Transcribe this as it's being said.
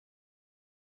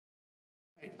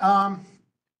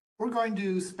We're going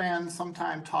to spend some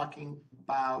time talking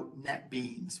about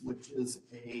Netbeans, which is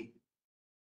a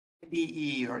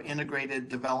IDE or integrated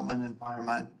development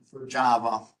environment for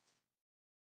Java.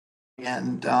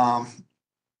 And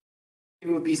it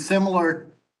would be similar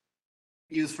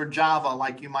used for Java,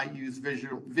 like you might use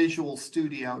Visual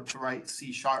Studio to write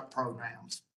C#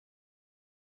 programs.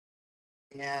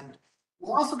 And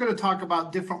we're also going to talk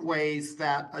about different ways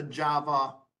that a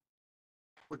Java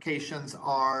applications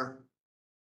are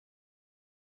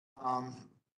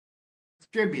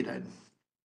distributed,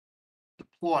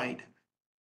 deployed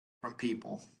from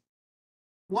people.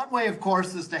 One way, of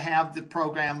course, is to have the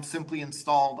program simply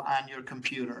installed on your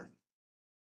computer.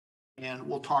 And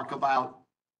we'll talk about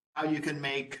how you can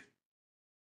make a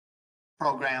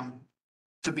program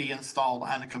to be installed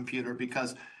on a computer,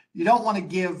 because you don't want to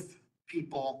give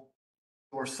people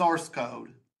your source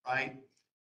code, right?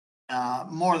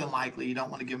 More than likely, you don't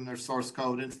want to give them their source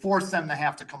code and force them to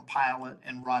have to compile it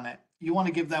and run it. You want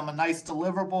to give them a nice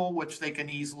deliverable, which they can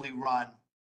easily run,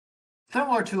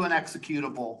 similar to an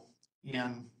executable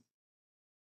in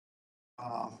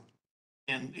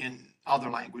other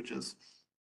languages.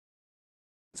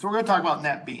 So we're going to talk about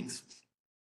Netbeans.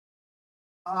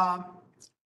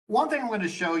 One thing I'm going to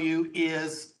show you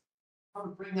is how to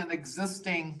bring an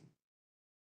existing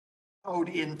code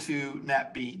into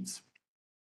Netbeans.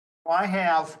 So I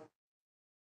have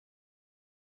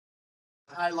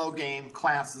high-low game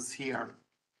classes here.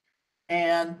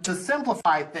 And to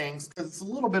simplify things, because it's a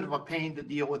little bit of a pain to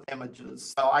deal with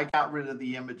images, so I got rid of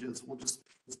the images. We'll just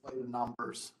display the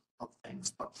numbers of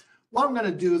things. But what I'm going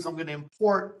to do is I'm going to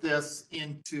import this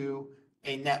into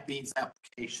a Netbeans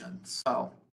application.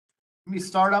 So let me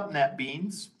start up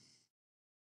Netbeans.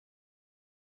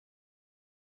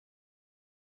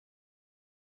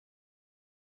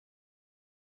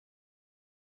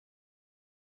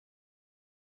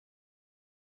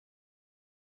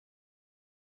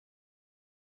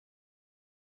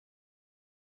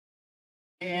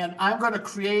 And I'm going to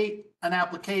create an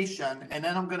application, and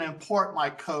then I'm going to import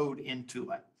my code into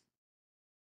it.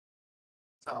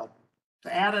 So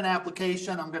to add an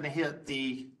application, I'm going to hit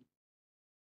the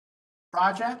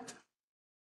project.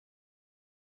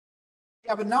 You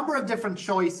have a number of different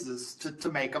choices to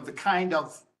make of the kind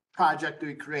of project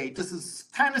we create. This is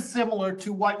kind of similar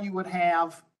to what you would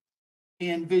have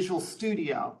in Visual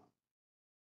Studio.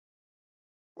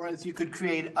 Whereas you could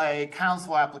create a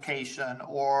console application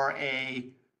or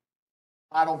a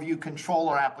model view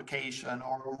controller application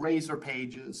or Razor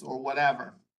Pages or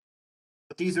whatever.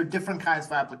 But these are different kinds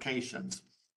of applications.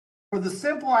 For the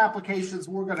simple applications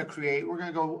we're going to create, we're going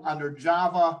to go under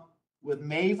Java with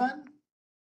Maven.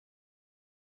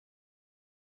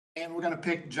 And we're going to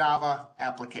pick Java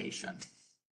application.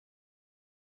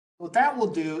 What that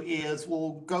will do is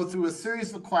we'll go through a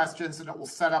series of questions and it will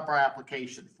set up our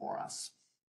application for us.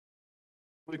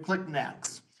 We click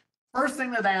Next. First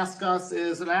thing that asks us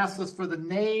is it asks us for the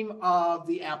name of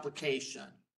the application.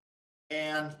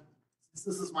 And since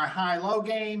this is my high-low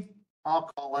game, I'll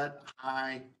call it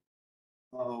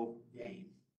high-low game.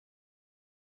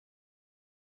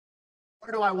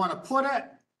 Where do I want to put it?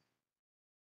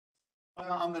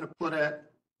 Well, I'm going to put it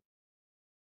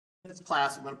in this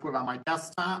class. I'm going to put it on my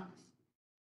desktop.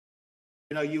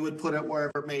 You know, you would put it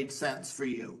wherever it made sense for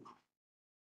you.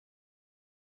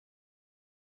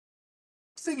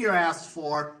 Next thing you're asked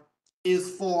for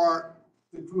is for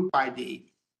the group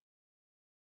ID.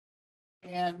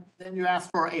 And then you ask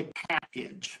for a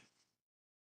package.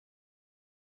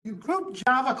 You group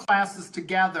Java classes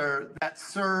together that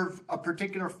serve a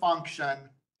particular function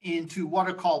into what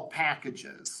are called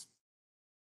packages.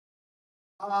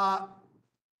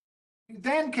 You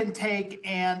then can take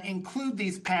and include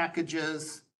these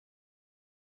packages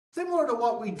similar to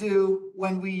what we do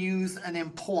when we use an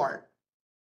import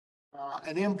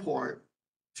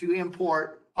to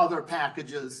import other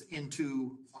packages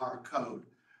into our code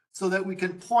so that we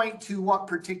can point to what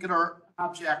particular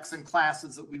objects and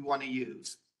classes that we want to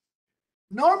use.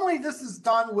 Normally, this is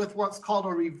done with what's called a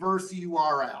reverse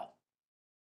URL.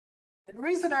 And the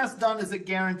reason that's done is it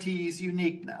guarantees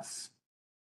uniqueness.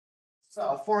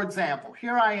 So, for example,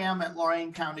 here I am at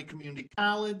Lorain County Community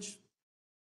College.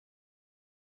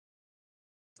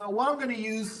 So what I'm going to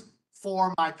use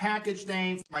for my package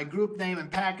name, my group name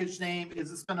and package name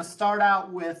is it's going to start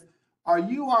out with our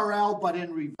URL, but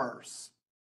in reverse.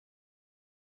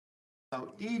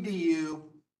 So edu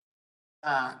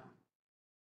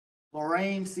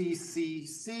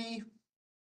LorainCCC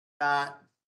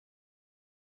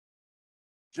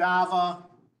Java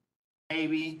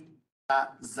maybe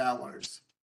Zellers.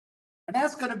 And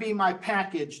that's going to be my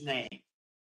package name.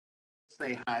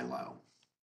 Say high-low.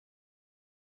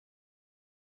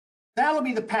 that'll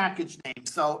be the package name.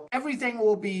 So everything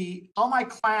will be, all my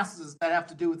classes that have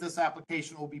to do with this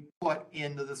application will be put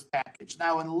into this package.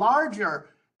 Now, in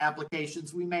larger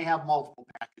applications, we may have multiple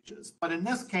packages, but in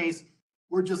this case,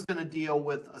 we're just going to deal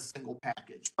with a single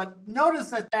package. But notice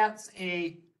that that's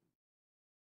a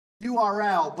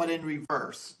URL, but in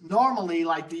reverse. Normally,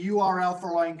 like the URL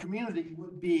for Lorain Community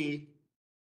would be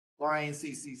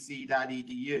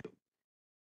lorainccc.edu,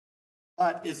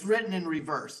 but it's written in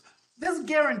reverse. This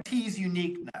guarantees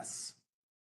uniqueness.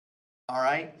 All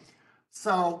right.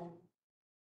 So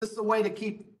this is a way to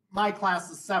keep my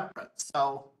classes separate.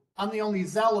 So I'm the only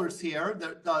Zellers here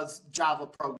that does Java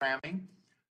programming.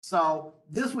 So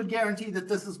this would guarantee that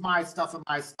this is my stuff and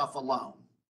my stuff alone.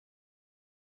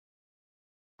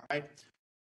 All right.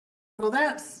 So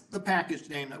that's the package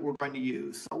name that we're going to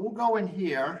use. So we'll go in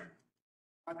here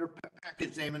under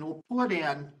package name and we'll put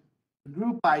in the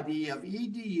group ID of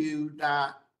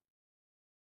edu.lorainccc.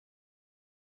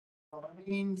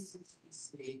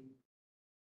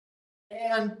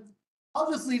 And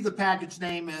I'll just leave the package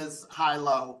name as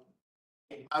high-low.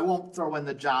 I won't throw in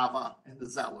the Java and the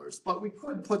Zellers, but we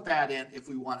could put that in if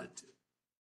we wanted to.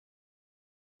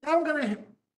 Now I'm going to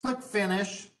click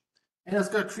Finish, and it's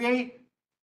going to create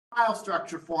file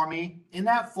structure for me in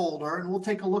that folder, and we'll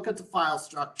take a look at the file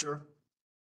structure,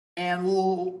 and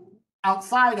we'll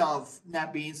outside of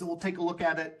Netbeans, and we'll take a look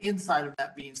at it inside of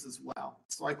Netbeans as well.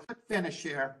 So I click Finish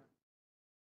here.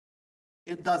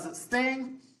 It does its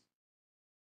thing,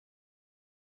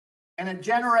 and it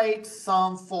generates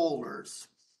some folders.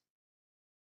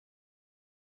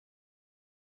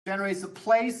 Generates a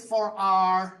place for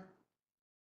our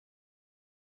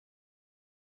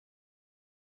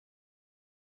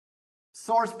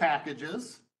source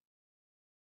packages,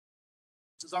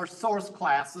 which is our source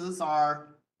classes, our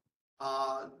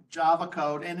Java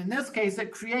code. And in this case,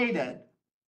 it created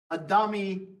a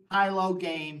dummy high-low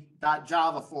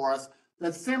game.java for us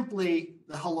that's simply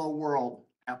the Hello World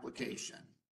application.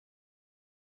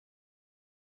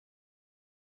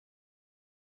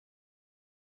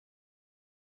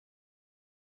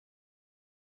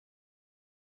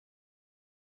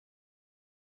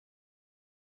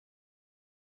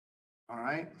 All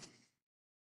right.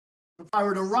 If I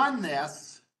were to run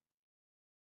this,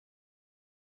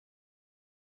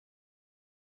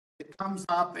 it comes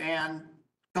up and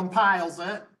compiles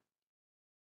it.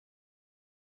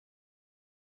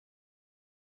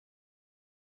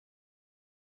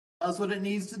 Does what it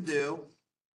needs to do.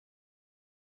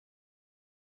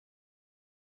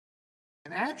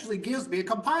 And actually gives me a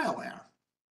compile error.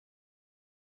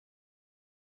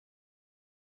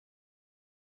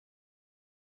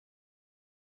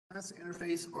 Class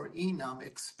interface or enum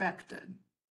expected.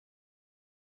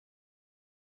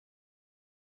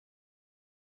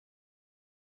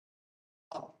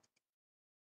 Oh,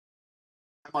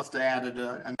 I must have added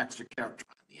an extra character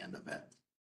at the end of it.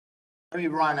 Let me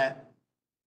run it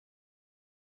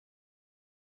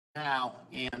now,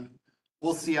 and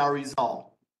we'll see our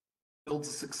result. Builds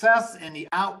a success, and the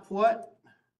output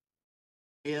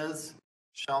is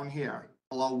shown here,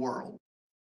 Hello World.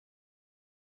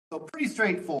 So pretty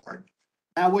straightforward.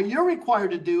 Now, what you're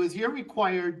required to do is you're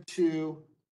required to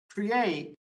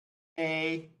create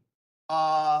a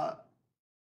rock,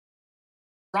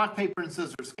 paper, and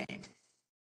scissors game.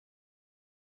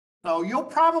 So you'll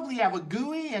probably have a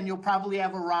GUI and you'll probably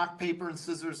have a rock, paper, and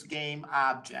scissors game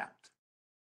object.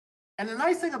 And the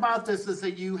nice thing about this is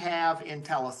that you have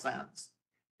IntelliSense.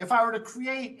 If I were to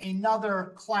create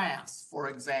another class, for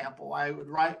example, I would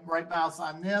right mouse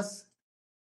on this,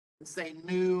 say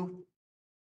new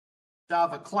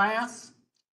Java class.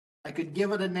 I could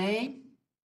give it a name,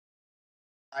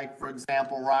 like for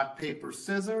example, rock, paper,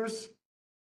 scissors.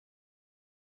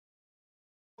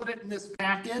 Put it in this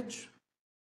package.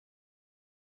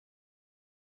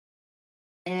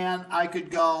 And I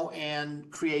could go and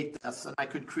create this, and I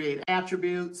could create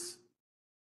attributes.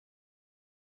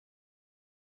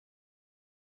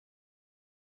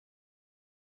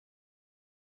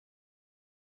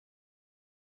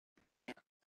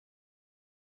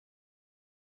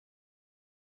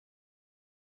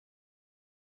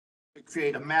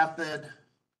 Create a method.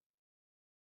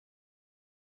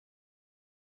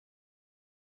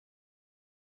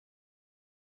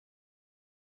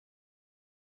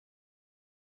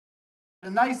 The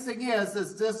nice thing is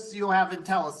this, you'll have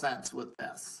IntelliSense with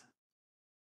this.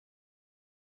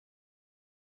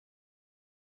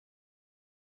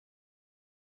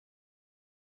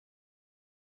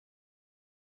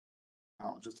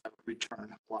 I'll just have to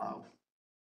return hello.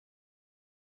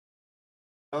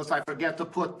 Notice I forget to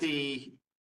put the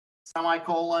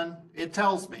semicolon. It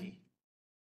tells me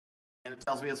and it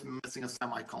tells me it's missing a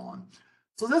semicolon.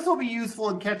 So this will be useful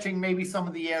in catching maybe some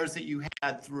of the errors that you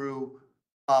had through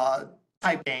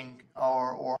typing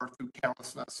or through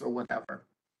carelessness or whatever.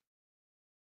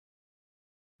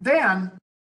 Then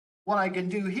what I can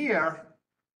do here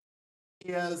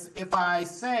is if I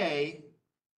say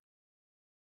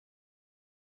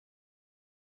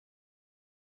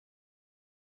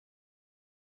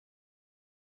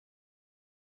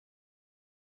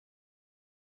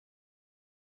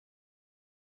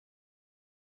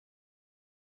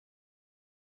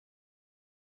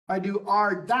I do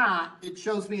r dot, it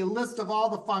shows me a list of all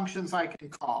the functions I can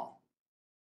call.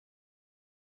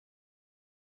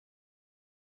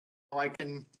 So I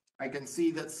can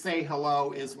see that say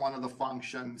hello is one of the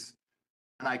functions,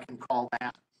 and I can call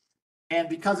that. And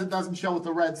because it doesn't show with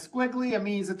the red squiggly, it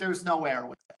means that there's no error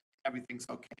with it. Everything's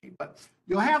okay. But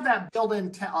you'll have that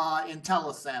built-in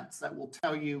IntelliSense that will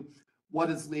tell you what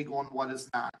is legal and what is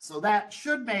not. So that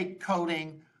should make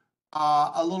coding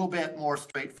a little bit more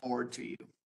straightforward to you.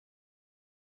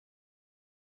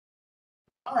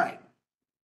 All right.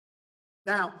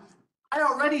 Now, I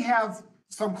already have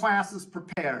some classes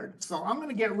prepared, so I'm going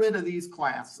to get rid of these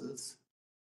classes.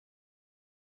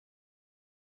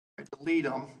 I delete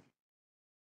them.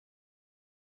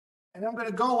 And I'm going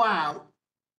to go out.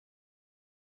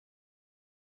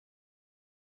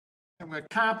 I'm going to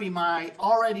copy my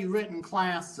already written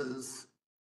classes.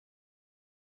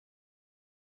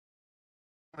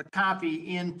 I'm going to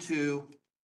copy into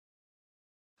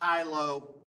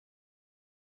high-low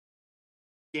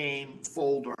game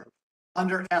folder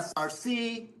under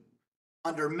SRC,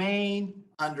 under main,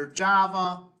 under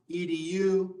Java,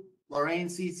 EDU, Lorraine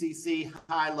CCC,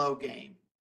 high-low game.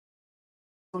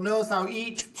 So notice how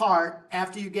each part,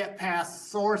 after you get past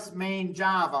source main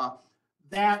Java,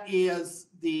 that is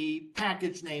the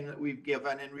package name that we've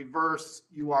given in reverse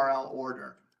URL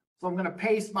order. So I'm going to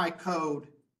paste my code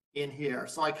in here.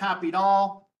 So I copied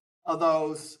all of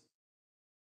those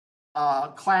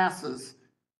classes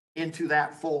into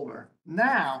that folder.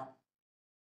 Now,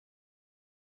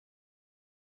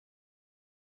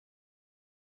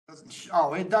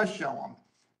 it does show them.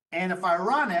 And if I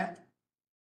run it,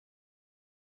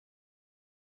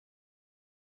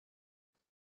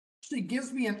 it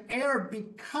gives me an error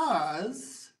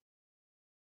because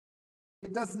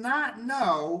it does not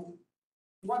know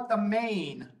what the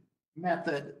main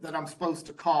method that I'm supposed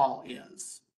to call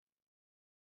is.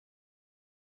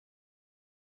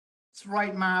 Let's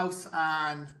right mouse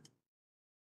on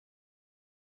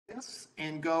this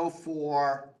and go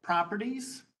for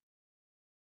properties.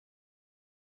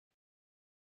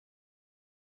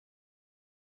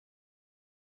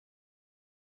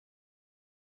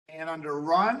 And under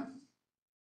run,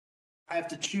 I have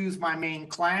to choose my main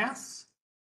class.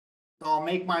 So I'll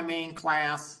make my main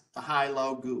class the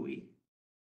high-low GUI.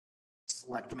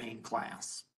 Select main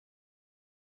class.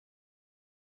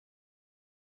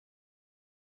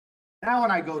 Now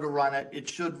when I go to run it, it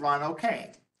should run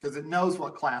okay, because it knows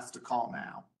what class to call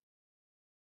now.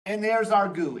 And there's our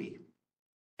GUI.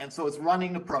 And so it's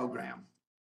running the program.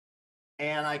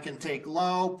 And I can take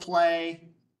low, play.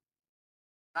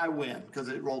 I win, because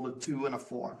it rolled a 2 and a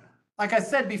 4. Like I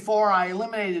said before, I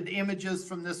eliminated images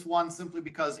from this one simply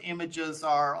because images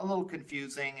are a little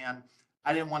confusing and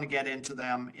I didn't want to get into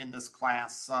them in this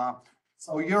class.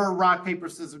 So your rock, paper,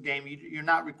 scissors game, you're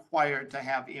not required to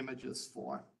have images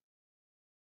for.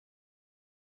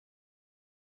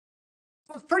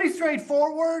 So it's pretty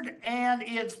straightforward and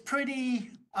it's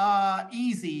pretty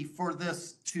easy for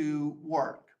this to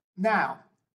work. Now,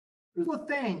 there's the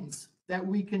things that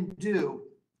we can do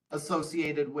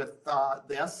associated with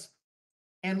this.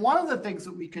 And one of the things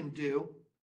that we can do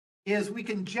is we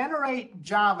can generate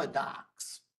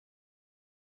Javadocs.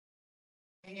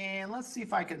 And let's see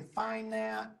if I can find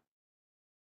that.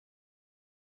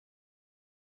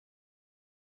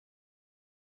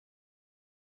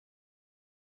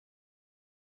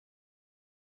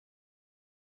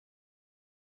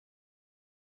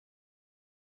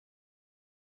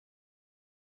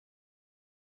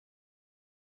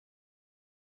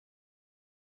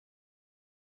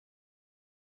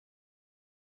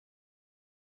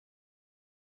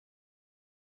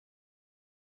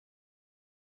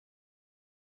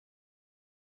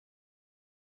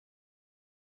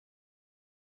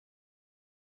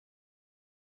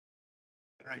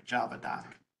 Right, Javadoc.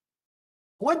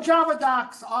 What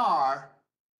Javadocs are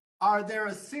there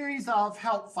a series of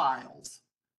help files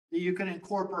that you can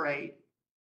incorporate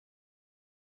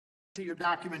to your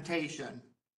documentation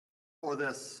for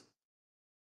this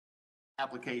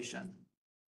application.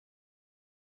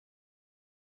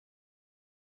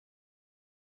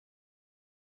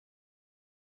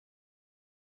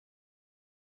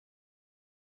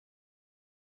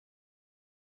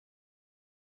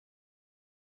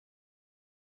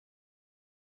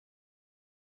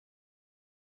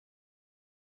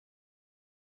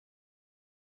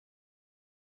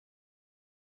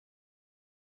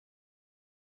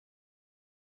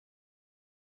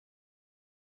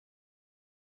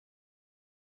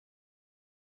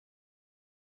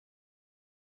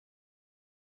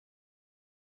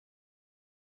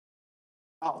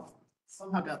 Oh,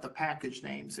 somehow got the package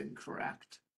names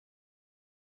incorrect.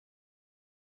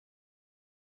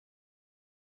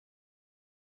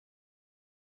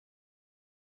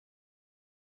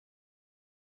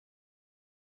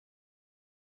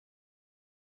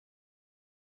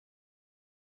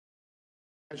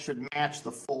 It should match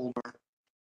the folder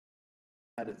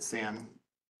that it's in.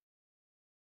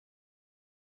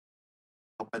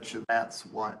 I'll bet you that's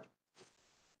what.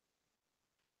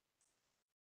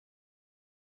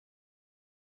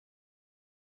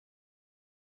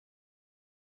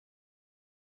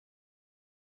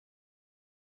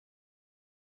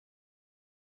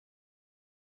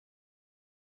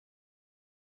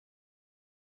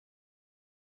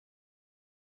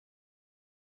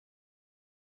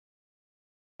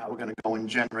 Now we're going to go and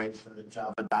generate the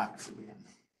Javadocs again.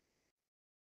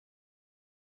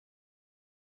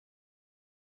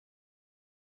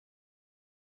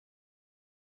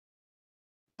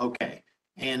 Okay,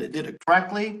 and it did it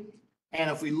correctly. And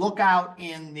if we look out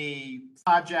in the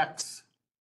projects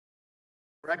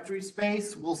directory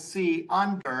space, we'll see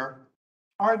under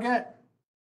target,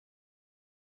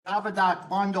 Javadoc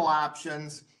bundle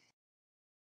options,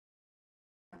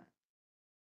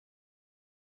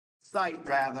 site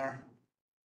rather,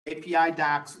 API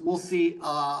docs, we'll see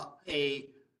a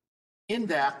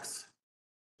index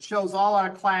shows all our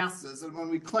classes. And when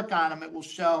we click on them, it will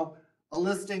show a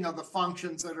listing of the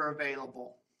functions that are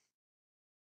available.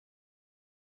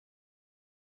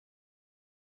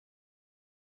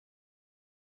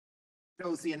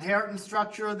 Shows the inheritance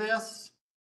structure of this,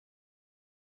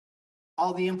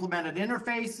 all the implemented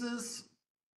interfaces,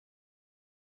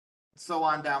 so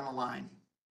on down the line,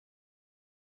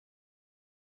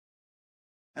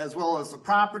 as well as the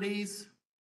properties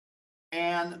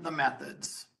and the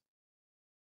methods.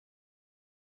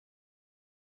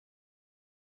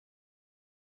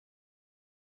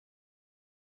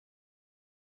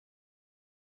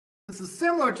 This is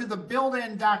similar to the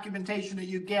built-in documentation that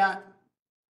you get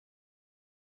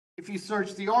if you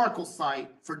search the Oracle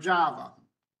site for Java.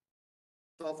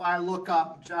 So if I look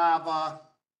up Java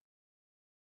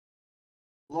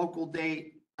local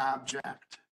date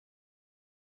object,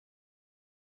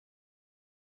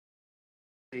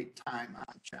 date time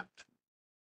object,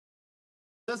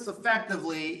 this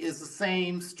effectively is the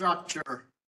same structure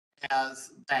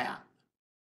as that.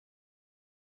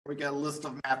 We get a list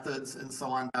of methods and so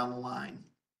on down the line.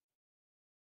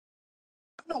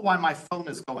 I don't know why my phone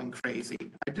is going crazy.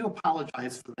 I do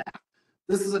apologize for that.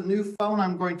 This is a new phone.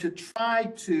 I'm going to try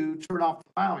to turn off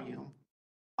the volume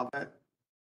of it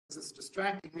because it's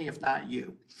distracting me, if not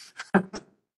you.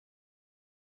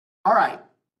 All right.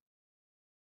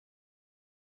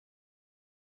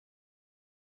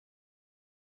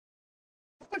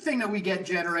 Another thing that we get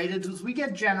generated is we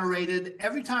get generated,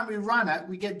 every time we run it,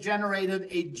 we get generated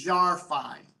a jar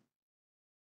file.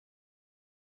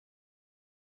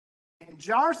 And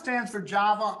jar stands for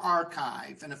Java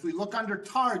Archive. And if we look under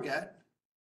target,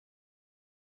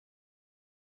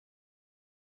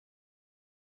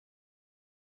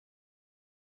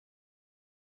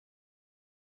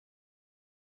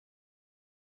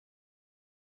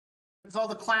 there's all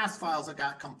the class files that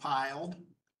got compiled.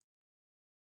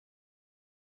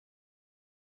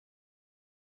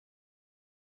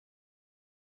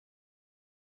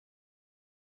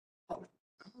 Oh,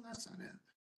 that's not it.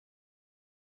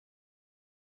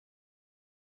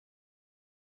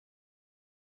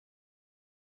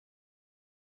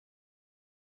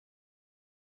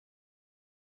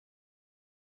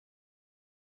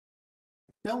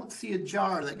 Don't see a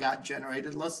jar that got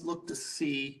generated. Let's look to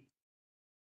see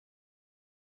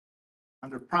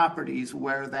under properties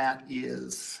where that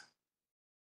is.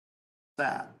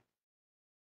 That.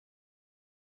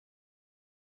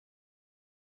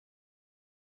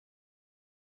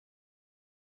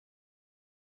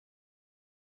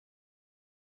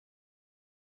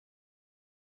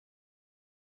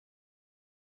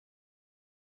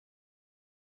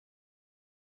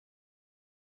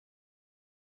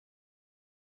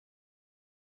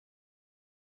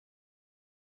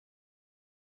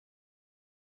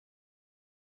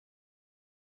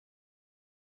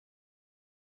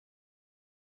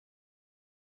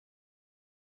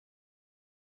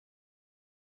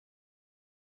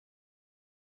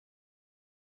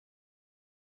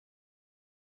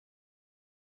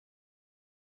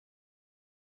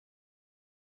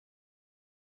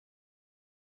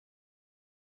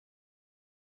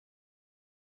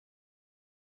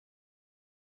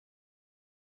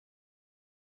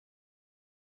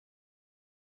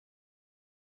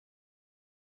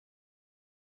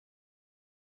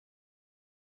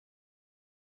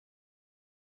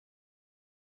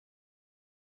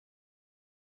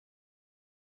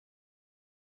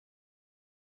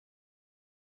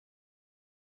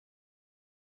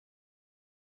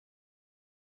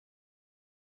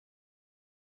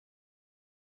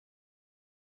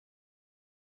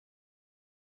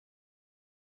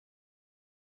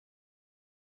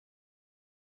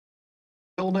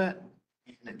 build it,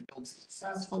 and it builds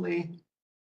successfully.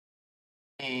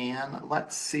 And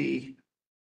let's see.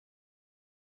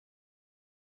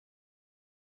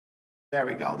 There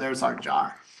we go. There's our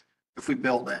jar. If we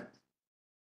build it.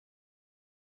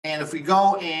 And if we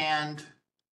go and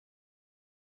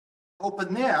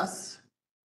open this,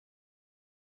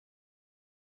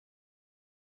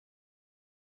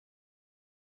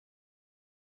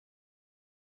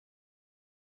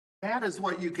 that is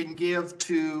what you can give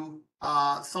to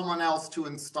someone else to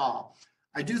install.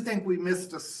 I do think we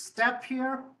missed a step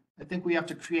here. I think we have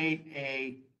to create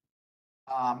a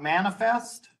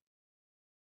manifest.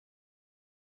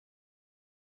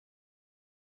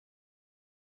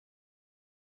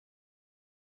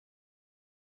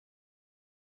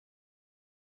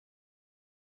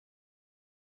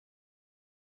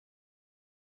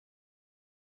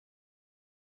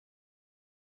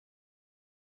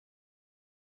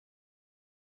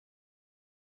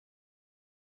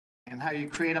 And how you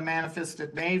create a manifest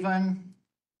at Maven.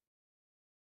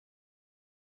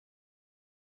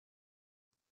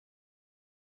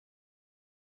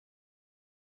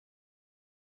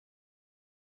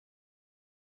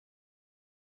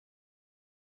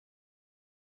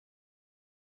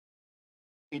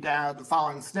 Down the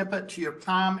following snippet to your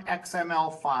POM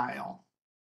XML file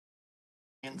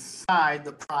inside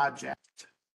the project.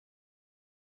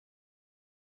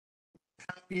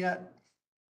 Copy it.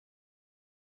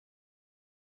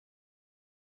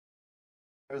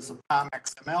 There's a POM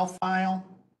XML file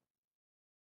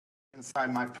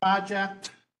inside my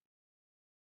project.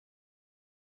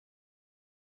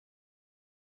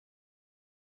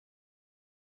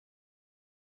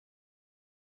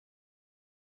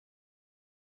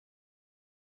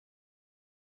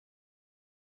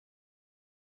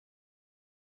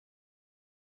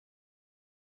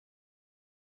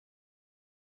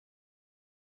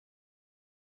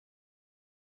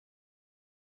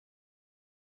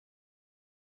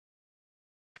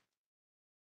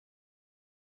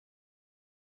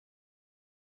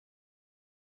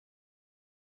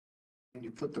 And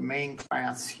you put the main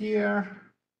class here,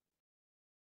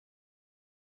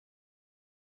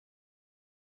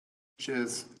 which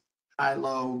is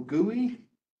high-low GUI.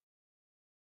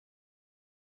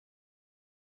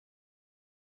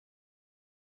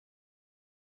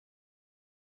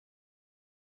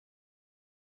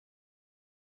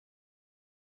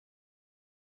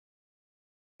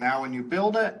 Now, when you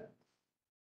build it, it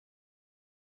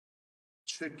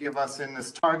should give us in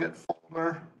this target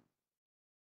folder,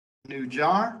 new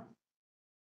jar,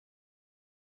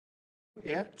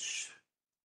 itch.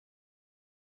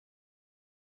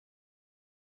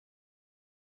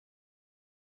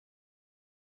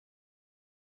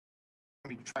 Let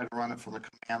me try to run it from the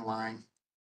command line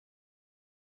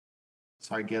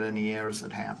so I get any errors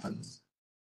that happen.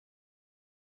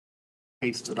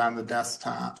 Paste it on the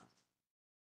desktop.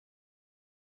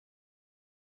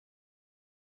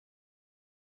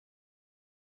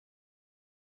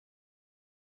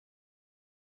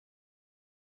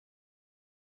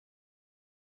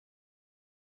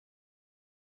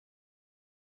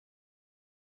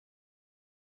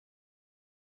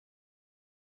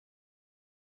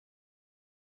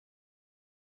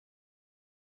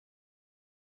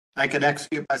 I could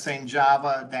execute by saying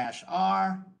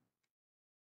Java-R.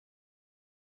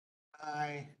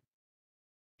 I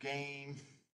gain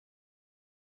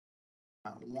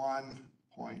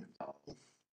 1.0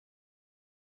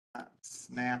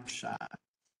 snapshot.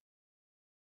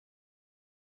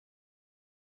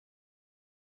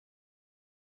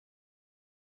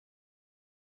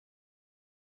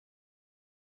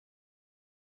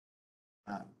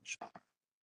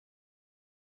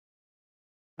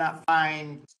 Not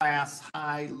find class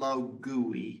high-low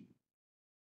GUI.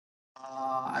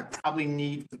 I probably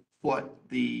need to put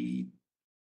the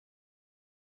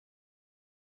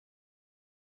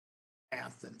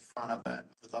path in front of it,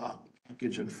 the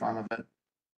package in front of it.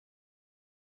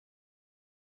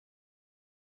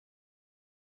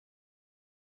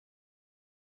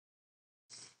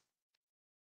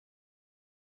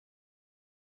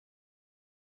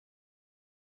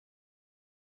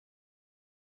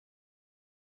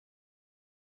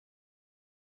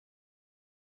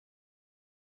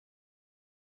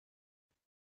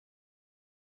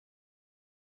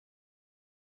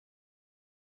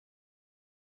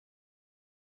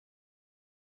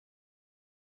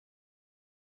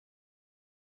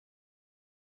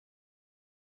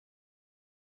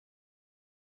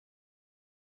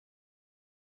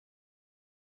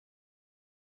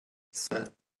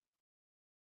 Set.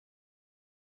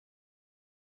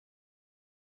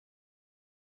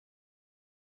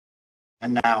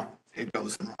 And now it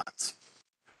goes and runs.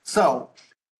 So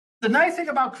The nice thing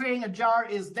about creating a jar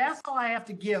is that's all I have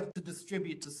to give to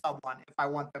distribute to someone if I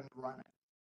want them to run it.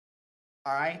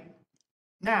 All right.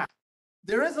 Now,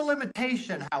 there is a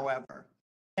limitation, however,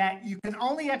 that you can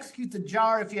only execute the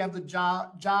jar if you have the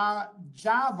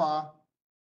Java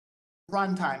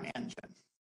runtime engine.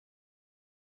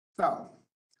 So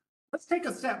let's take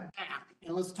a step back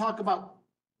and let's talk about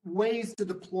ways to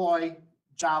deploy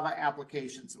Java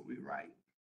applications that we write.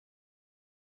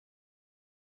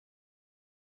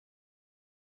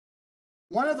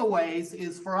 One of the ways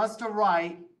is for us to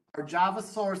write our Java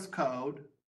source code,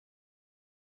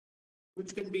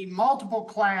 which can be multiple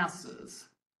classes.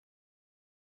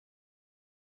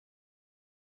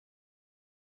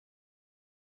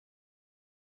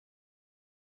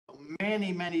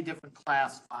 Many, many different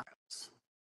class files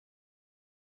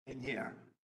in here.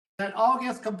 That all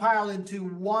gets compiled into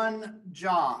one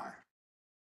jar.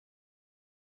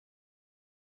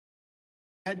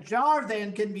 That jar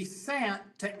then can be sent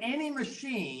to any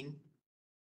machine,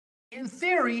 in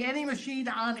theory, any machine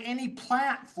on any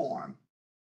platform.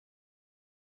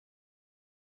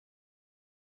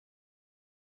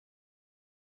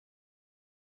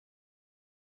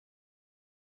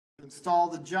 Install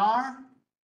the jar,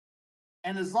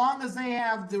 and as long as they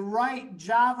have the right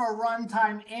Java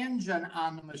runtime engine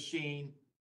on the machine,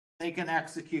 they can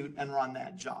execute and run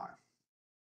that jar.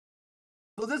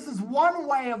 So this is one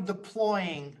way of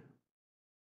deploying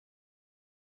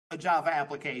a Java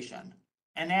application,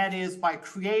 and that is by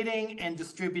creating and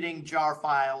distributing jar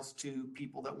files to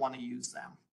people that want to use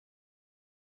them.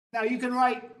 Now you can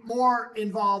write more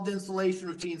involved installation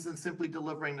routines than simply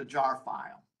delivering the jar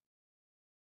file.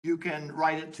 You can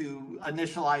write it to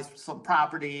initialize some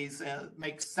properties,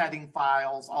 make setting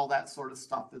files, all that sort of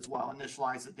stuff as well,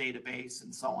 initialize a database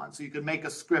and so on. So you could make a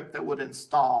script that would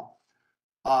install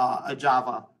a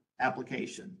Java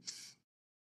application.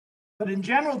 But in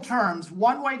general terms,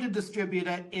 one way to distribute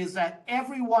it is that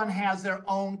everyone has their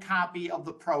own copy of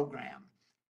the program.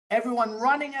 Everyone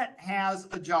running it has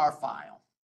a jar file,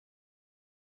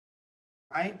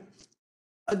 right?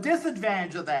 A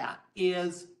disadvantage of that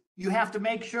is you have to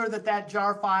make sure that that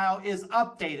jar file is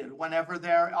updated whenever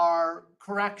there are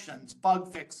corrections,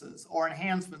 bug fixes, or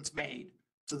enhancements made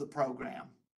to the program.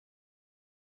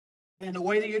 And the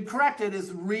way that you'd correct it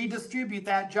is redistribute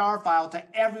that jar file to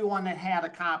everyone that had a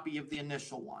copy of the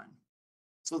initial one.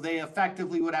 So they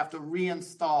effectively would have to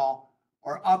reinstall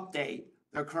or update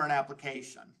their current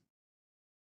application.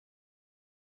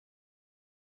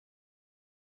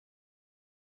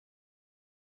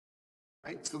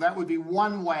 Right? So that would be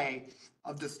one way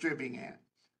of distributing it.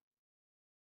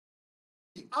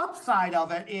 The upside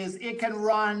of it is it can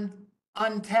run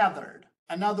untethered.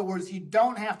 In other words, you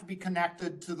don't have to be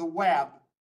connected to the web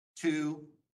to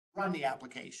run the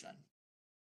application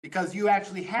because you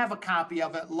actually have a copy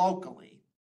of it locally.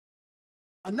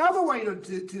 Another way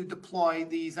to deploy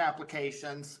these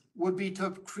applications would be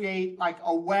to create like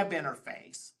a web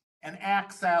interface and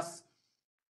access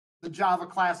the Java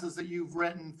classes that you've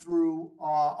written through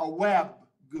a web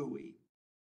GUI.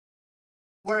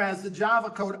 Whereas the Java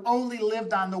code only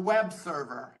lived on the web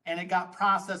server and it got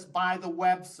processed by the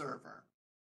web server.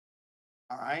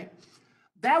 All right.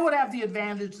 That would have the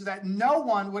advantage that no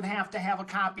one would have to have a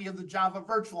copy of the Java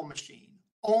virtual machine.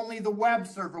 Only the web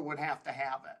server would have to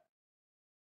have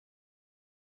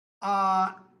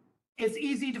it. It's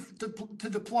easy to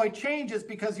deploy changes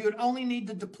because you would only need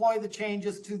to deploy the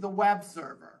changes to the web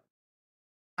server.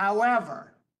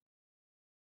 However,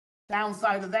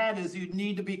 downside of that is you'd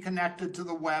need to be connected to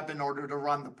the web in order to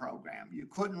run the program. You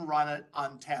couldn't run it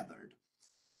untethered.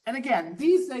 And again,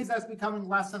 these days that's becoming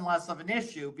less and less of an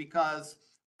issue because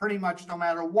pretty much no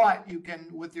matter what, you can,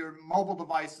 with your mobile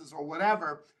devices or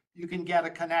whatever, you can get a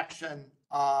connection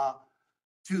to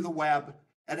the web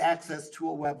and access to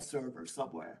a web server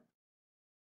somewhere.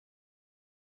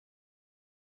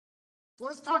 So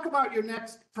let's talk about your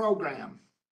next program.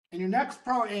 And your next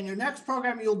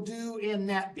program you'll do in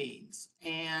Netbeans,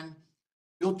 and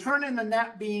you'll turn in the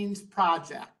Netbeans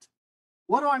project.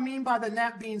 What do I mean by the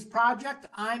Netbeans project?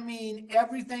 I mean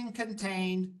everything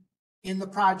contained in the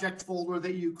project folder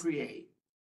that you create.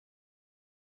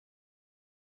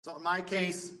 So in my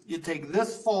case, you take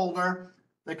this folder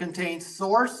that contains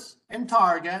source and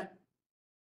target,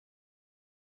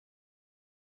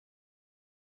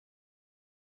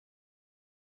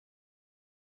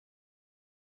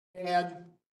 and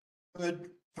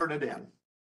could turn it in,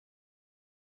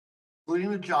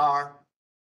 including the jar,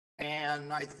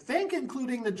 and I think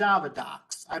including the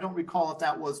Javadocs. I don't recall if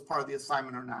that was part of the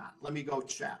assignment or not. Let me go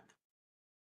check.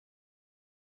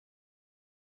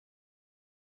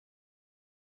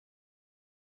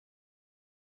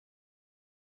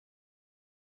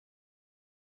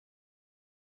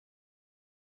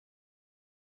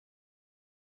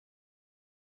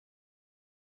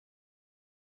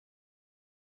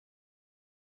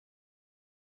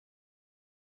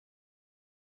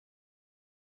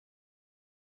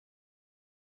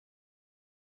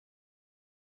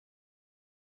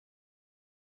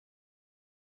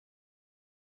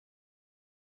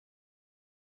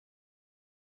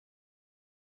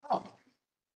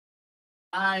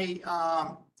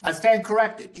 I stand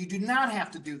corrected. You do not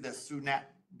have to do this through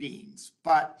Netbeans,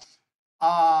 but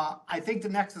I think the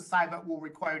next assignment will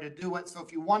require you to do it. So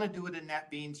if you want to do it in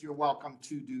Netbeans, you're welcome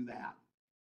to do that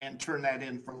and turn that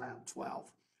in for lab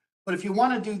 12. But if you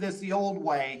want to do this the old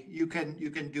way, you can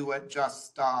do it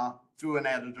just through an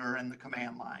editor in the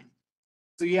command line.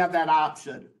 So you have that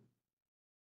option.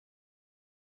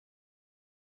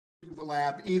 Do the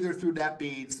lab either through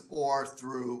Netbeans or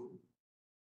through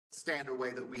standard way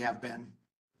that we have been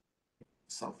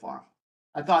so far.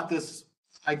 I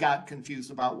got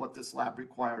confused about what this lab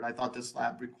required. I thought this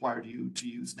lab required you to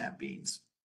use Netbeans.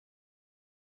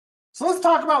 So let's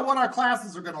talk about what our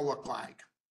classes are going to look like.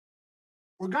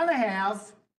 We're going to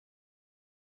have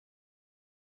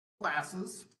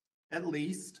classes, at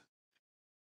least.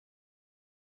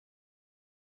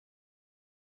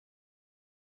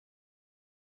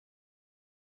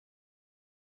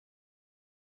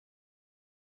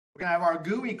 We're going to have our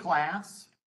GUI class.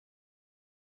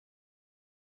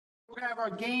 We're going to have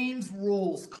our games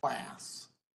rules class.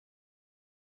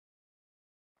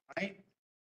 Right?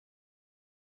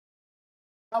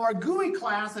 Now, our GUI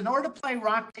class, in order to play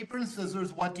rock, paper, and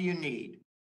scissors, what do you need?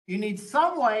 You need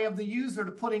some way of the user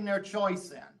to putting their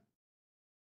choice in.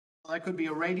 Well, that could be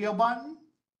a radio button.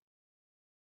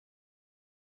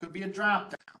 Could be a drop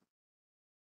down.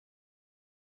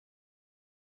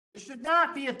 It should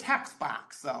not be a text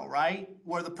box, though, right?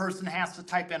 Where the person has to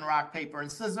type in rock, paper,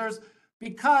 and scissors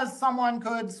because someone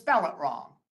could spell it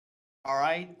wrong, all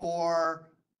right? Or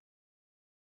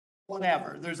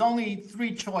whatever. There's only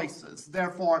 3 choices.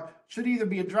 Therefore, should either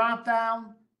be a drop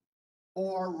down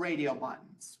or radio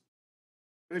buttons.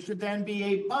 There should then be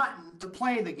a button to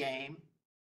play the game,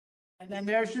 and then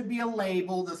there should be a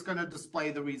label that's going to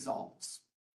display the results.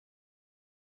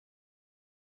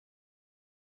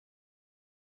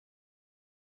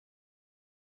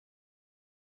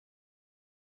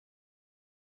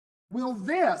 Will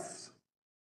this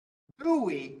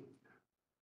GUI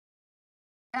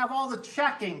have all the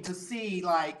checking to see,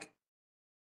 like,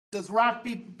 does rock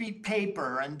beat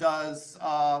paper, and does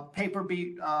paper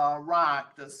beat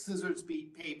rock, does scissors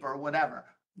beat paper, or whatever?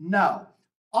 No.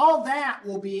 All that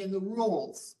will be in the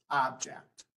rules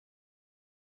object.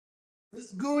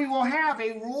 This GUI will have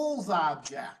a rules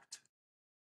object.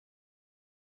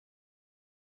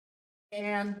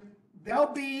 And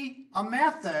there'll be a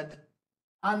method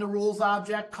on the rules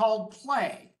object called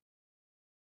play.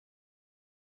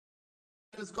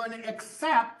 It's going to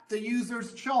accept the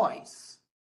user's choice.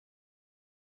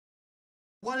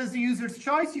 What is the user's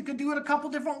choice? You can do it a couple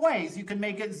different ways. You can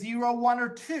make it 0, 1, or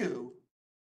 2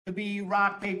 to be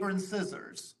rock, paper, and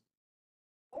scissors.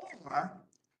 Or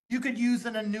you could use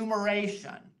an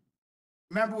enumeration.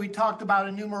 Remember, we talked about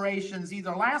enumerations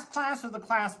either last class or the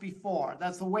class before.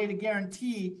 That's the way to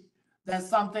guarantee that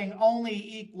something only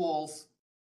equals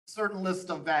a certain list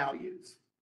of values.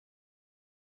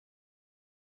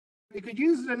 We could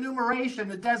use an enumeration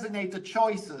to designate the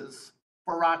choices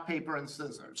for rock, paper, and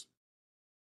scissors.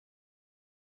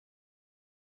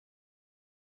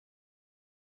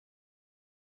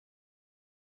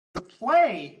 The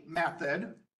play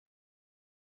method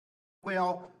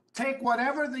will take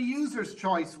whatever the user's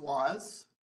choice was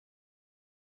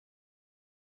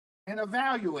and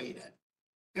evaluate it.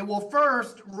 It will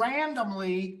first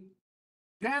randomly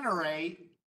generate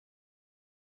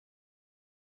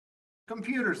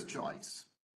computer's choice.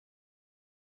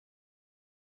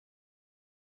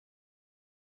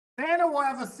 Then it will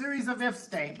have a series of if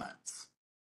statements.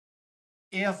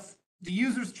 If the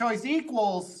user's choice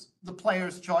equals the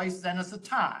player's choice, then it's a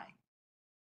tie.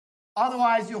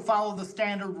 Otherwise, you'll follow the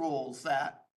standard rules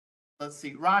that, let's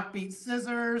see, rock beats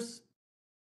scissors,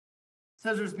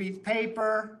 scissors beats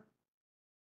paper,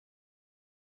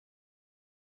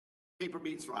 paper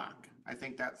beats rock. I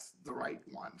think that's the right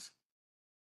ones.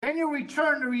 Then you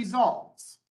return the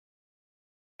results.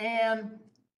 And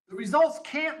the results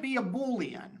can't be a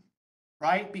Boolean,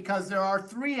 right? Because there are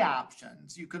 3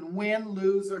 options. You can win,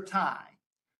 lose, or tie.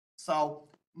 So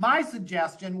my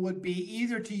suggestion would be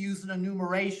either to use an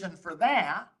enumeration for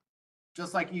that,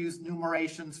 just like you use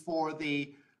numerations for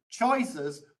the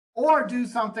choices, or do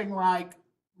something like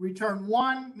return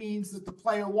 1 means that the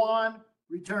player won,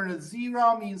 return a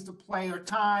 0 means the player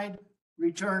tied,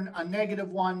 return a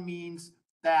 -1 means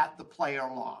that the player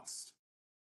lost.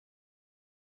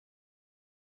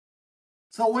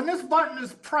 So when this button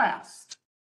is pressed,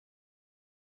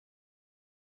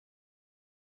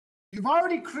 you've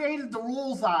already created the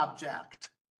rules object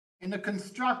in the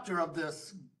constructor of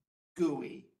this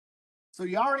GUI. So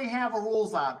you already have a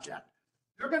rules object.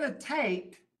 You're going to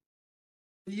take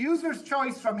the user's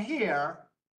choice from here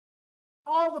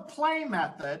Call the play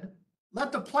method,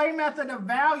 let the play method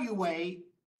evaluate,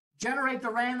 generate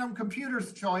the random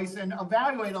computer's choice and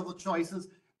evaluate all the choices,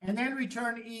 and then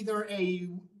return either a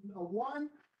 1,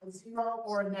 a 0,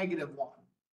 or a -1.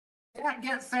 That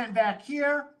gets sent back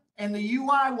here, and the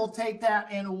UI will take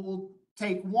that and it will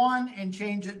take 1 and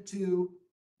change it to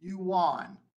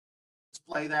U1.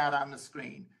 Display that on the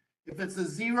screen. If it's a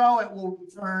 0, it will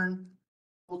return,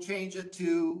 we'll change it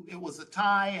to it was a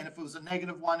tie, and if it was a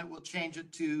 -1, it will change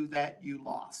it to that you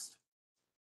lost.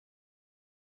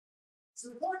 It's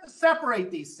important to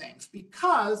separate these things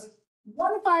because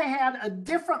what if I had a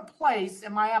different place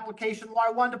in my application where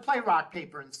I wanted to play rock,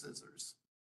 paper, and scissors?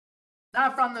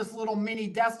 Not from this little mini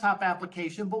desktop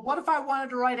application, but what if I wanted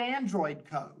to write Android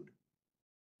code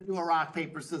to do a rock,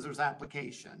 paper, scissors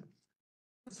application?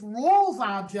 This rules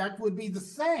object would be the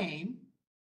same,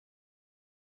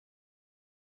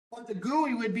 but the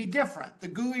GUI would be different. The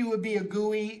GUI would be a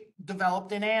GUI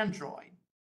developed in Android.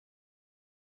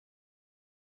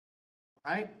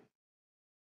 Right?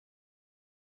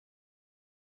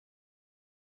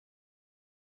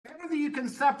 Remember that you can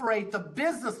separate the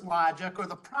business logic or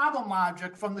the problem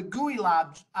logic from the GUI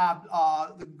logic,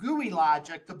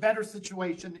 the better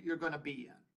situation that you're going to be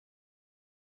in.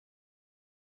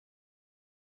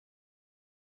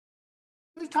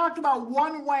 We've talked about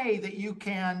one way that you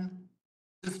can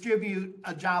distribute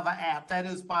a Java app. That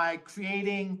is by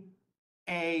creating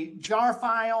a jar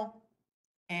file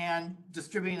and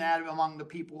distributing that among the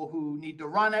people who need to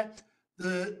run it.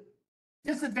 The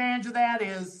disadvantage of that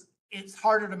is it's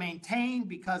harder to maintain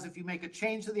because if you make a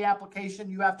change to the application,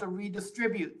 you have to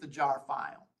redistribute the jar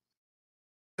file.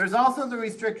 There's also the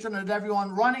restriction that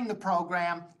everyone running the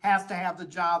program has to have the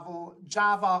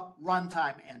Java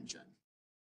runtime engine.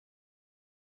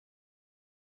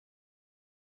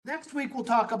 Next week, we'll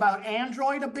talk about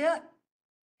Android a bit,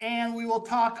 and we will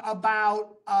talk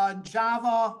about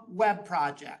Java web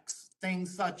projects,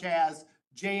 things such as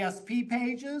JSP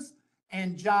pages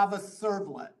and Java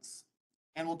servlets.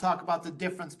 And we'll talk about the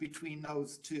difference between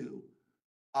those two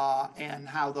and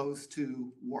how those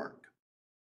two work.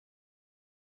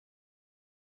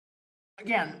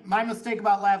 Again, my mistake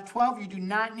about Lab 12, you do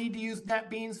not need to use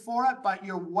Netbeans for it, but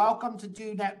you're welcome to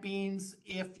do Netbeans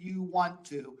if you want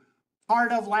to.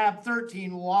 Part of Lab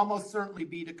 13 will almost certainly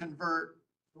be to convert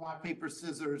rock, paper,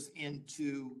 scissors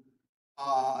into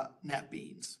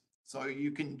Netbeans. So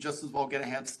you can just as well get a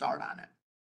head start on it.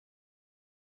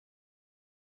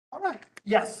 All right,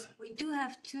 yes. We do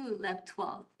have 2 Lab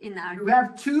 12 in our. You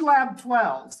have 2 Lab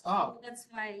 12s. Oh. That's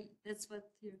why, that's what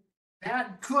you.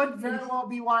 That could very well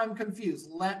be why I'm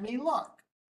confused. Let me look.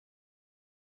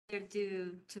 They're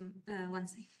due to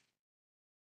Wednesday.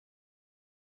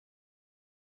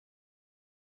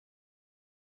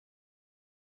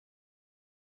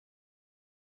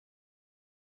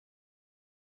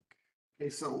 Okay,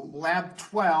 so Lab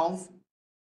 12.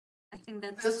 I think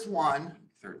that's. This one.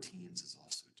 13s is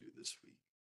also due this week.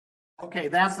 Okay,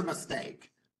 that's a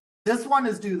mistake. This one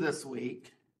is due this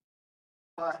week,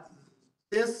 but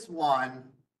this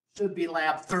one should be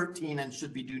Lab 13 and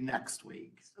should be due next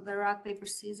week. So the rock, paper,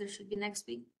 scissors should be next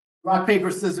week. Rock, paper,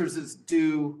 scissors is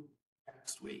due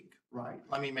next week. Right.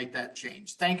 Let me make that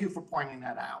change. Thank you for pointing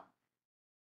that out.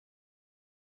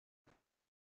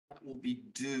 That will be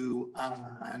due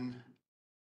on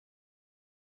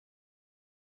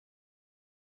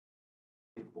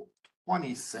April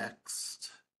 26th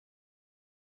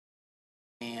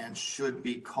and should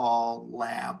be called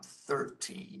Lab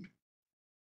 13.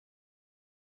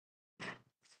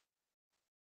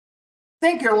 I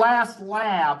think your last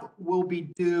lab will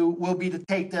be to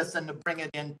take this and to bring it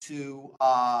into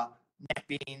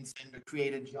Netbeans and to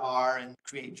create a jar and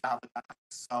create Javadoc.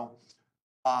 So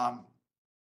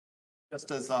just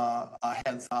as a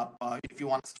heads up, if you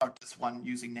want to start this one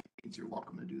using Netbeans, you're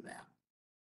welcome to do that.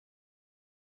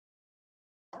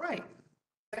 All right.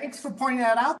 Thanks for pointing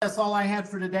that out. That's all I had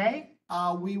for today.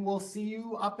 We will see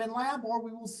you up in lab or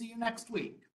we will see you next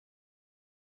week.